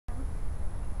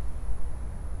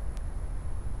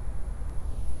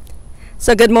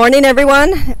So good morning,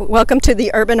 everyone. Welcome to the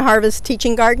Urban Harvest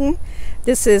Teaching Garden.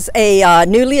 This is a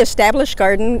newly established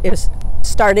garden. It was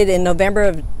started in November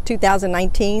of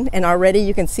 2019, and already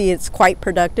you can see it's quite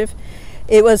productive.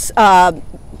 It was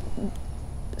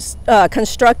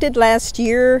constructed last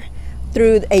year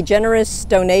through a generous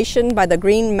donation by the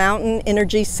Green Mountain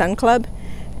Energy Sun Club,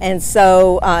 and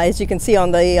so as you can see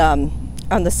on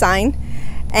the sign.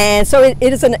 And so it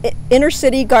is an inner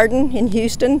city garden in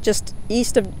Houston, just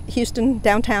east of Houston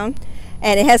downtown,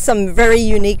 and it has some very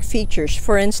unique features.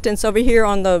 For instance, over here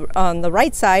on the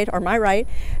right side, or my right,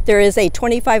 there is a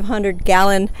 2,500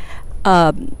 gallon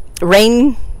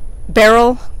rain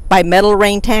barrel by metal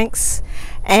rain tanks,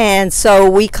 and so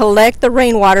we collect the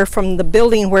rainwater from the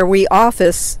building where we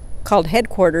office, called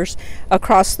headquarters,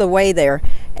 across the way there.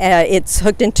 It's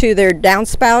hooked into their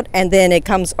downspout, and then it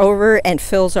comes over and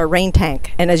fills our rain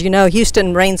tank. And as you know,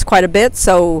 Houston rains quite a bit,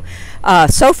 so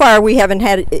so far we haven't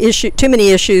had too many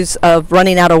issues of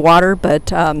running out of water,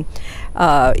 but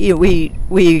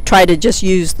we try to just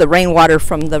use the rainwater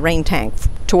from the rain tank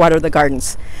to water the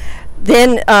gardens.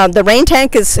 Then the rain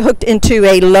tank is hooked into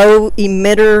a low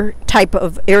emitter type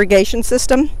of irrigation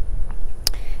system.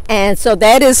 And so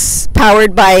that is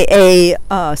powered by a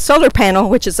solar panel,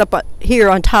 which is up here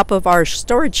on top of our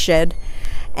storage shed.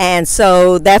 And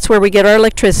so that's where we get our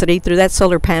electricity, through that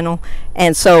solar panel.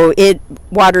 And so it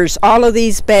waters all of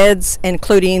these beds,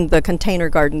 including the container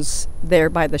gardens there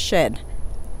by the shed.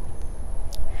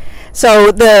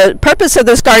 So the purpose of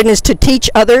this garden is to teach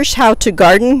others how to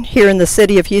garden here in the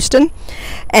city of Houston.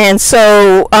 And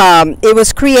so it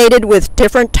was created with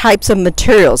different types of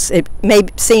materials. It may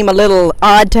seem a little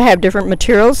odd to have different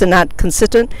materials and not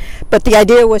consistent, but the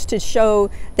idea was to show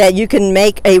that you can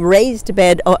make a raised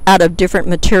bed out of different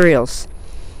materials.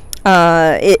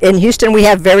 In Houston, we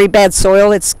have very bad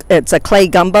soil. It's a clay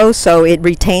gumbo, so it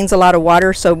retains a lot of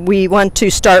water. So we want to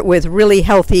start with really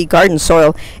healthy garden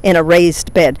soil in a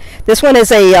raised bed. This one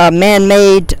is a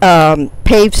man-made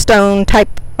paved stone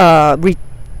type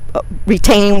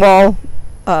retaining wall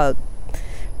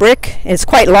brick. It's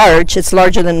quite large. It's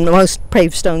larger than most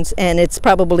paved stones, and it's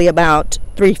probably about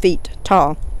 3 feet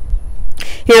tall.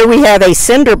 Here we have a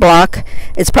cinder block.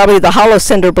 It's probably the hollow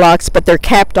cinder blocks, but they're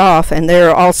capped off and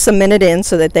they're all cemented in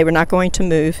so that they were not going to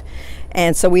move.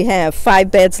 And so we have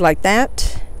 5 beds like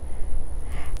that.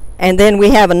 And then we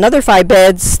have another 5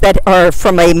 beds that are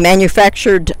from a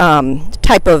manufactured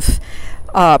type of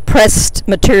pressed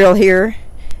material here.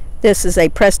 This is a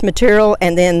pressed material,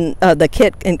 and then the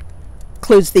kit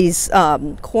includes these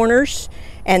corners,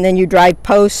 and then you drive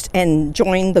posts and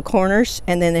join the corners,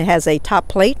 and then it has a top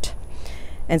plate.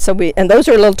 And so those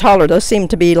are a little taller. Those seem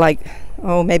to be like,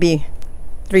 oh, maybe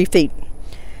 3 feet.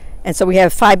 And so we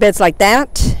have 5 beds like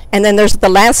that. And then there's the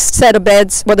last set of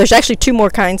beds. Well, there's actually 2 more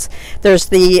kinds. There's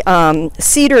the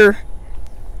cedar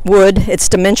wood. It's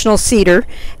dimensional cedar.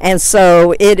 And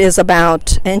so it is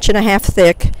about 1.5 inches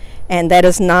thick. And that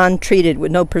is non-treated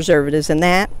with no preservatives in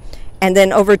that. And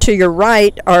then over to your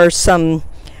right are some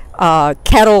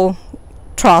cattle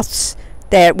troughs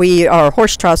or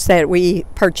horse troughs that we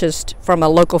purchased from a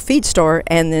local feed store,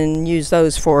 and then use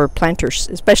those for planters,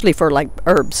 especially for like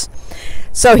herbs.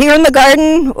 So here in the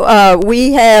garden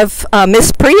we have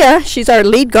Miss Priya. She's our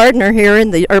lead gardener here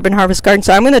in the Urban Harvest Garden.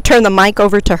 So I'm going to turn the mic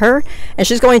over to her, and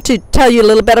she's going to tell you a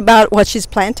little bit about what she's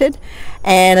planted.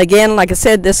 And again, like I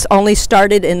said, this only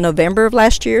started in November of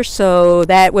last year, so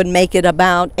that would make it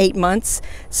about 8 months.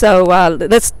 So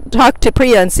let's talk to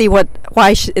Priya and see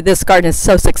why this garden is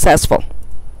so successful.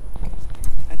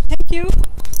 Thank you.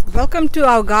 Welcome to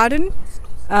our garden.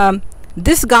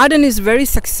 This garden is very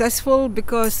successful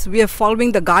because we are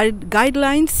following the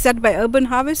guidelines set by Urban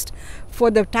Harvest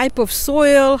for the type of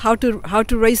soil, how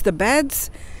to raise the beds.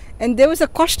 And there was a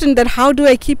question that how do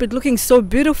I keep it looking so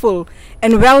beautiful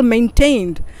and well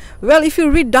maintained? Well, if you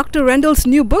read Dr. Randall's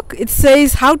new book, it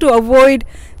says how to avoid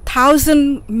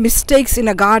 1,000 mistakes in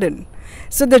a garden.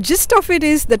 So the gist of it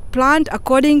is that plant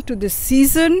according to the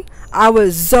season,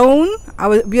 our zone,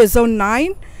 we are zone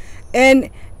 9, and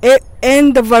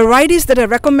the varieties that are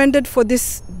recommended for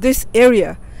this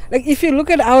area. Like if you look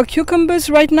at our cucumbers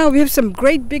right now, we have some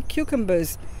great big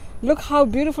cucumbers. Look how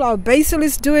beautiful our basil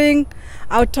is doing.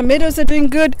 Our tomatoes are doing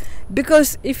good,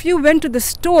 because if you went to the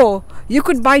store, you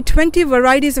could buy 20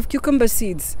 varieties of cucumber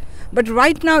seeds. But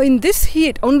right now in this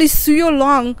heat, only Suyo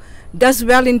Long does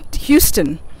well in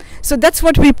Houston. So that's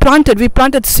what we planted. We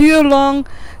planted Suyo Long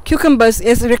cucumbers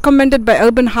as recommended by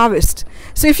Urban Harvest.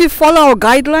 So if you follow our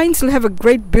guidelines, you'll have a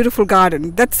great, beautiful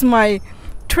garden. That's my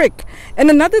trick. And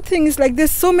another thing is, like,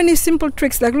 there's so many simple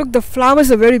tricks. Like, look, the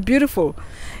flowers are very beautiful.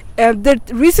 The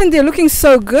reason they're looking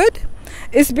so good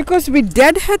is because we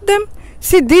deadhead them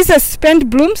See, these are spent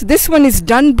blooms. This one is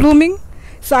done blooming.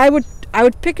 So I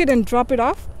would pick it and drop it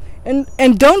off. And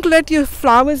don't let your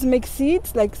flowers make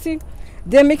seeds. Like, see,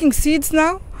 they're making seeds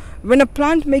now. When a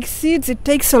plant makes seeds, it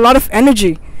takes a lot of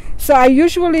energy. So I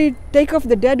usually take off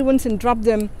the dead ones and drop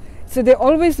them. So they're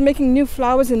always making new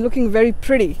flowers and looking very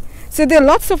pretty. So there are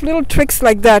lots of little tricks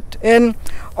like that. And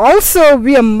also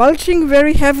we are mulching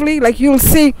very heavily. Like you'll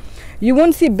see, you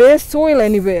won't see bare soil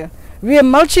anywhere. We are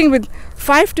mulching with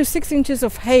 5 to 6 inches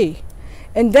of hay.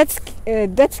 And that's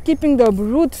keeping the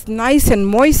roots nice and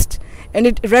moist, and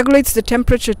it regulates the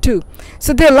temperature too.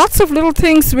 So there are lots of little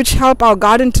things which help our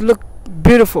garden to look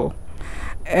beautiful.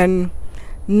 And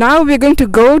now we're going to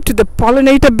go to the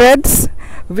pollinator beds.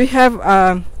 We have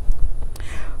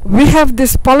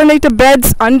this pollinator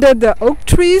beds under the oak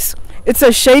trees. It's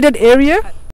a shaded area.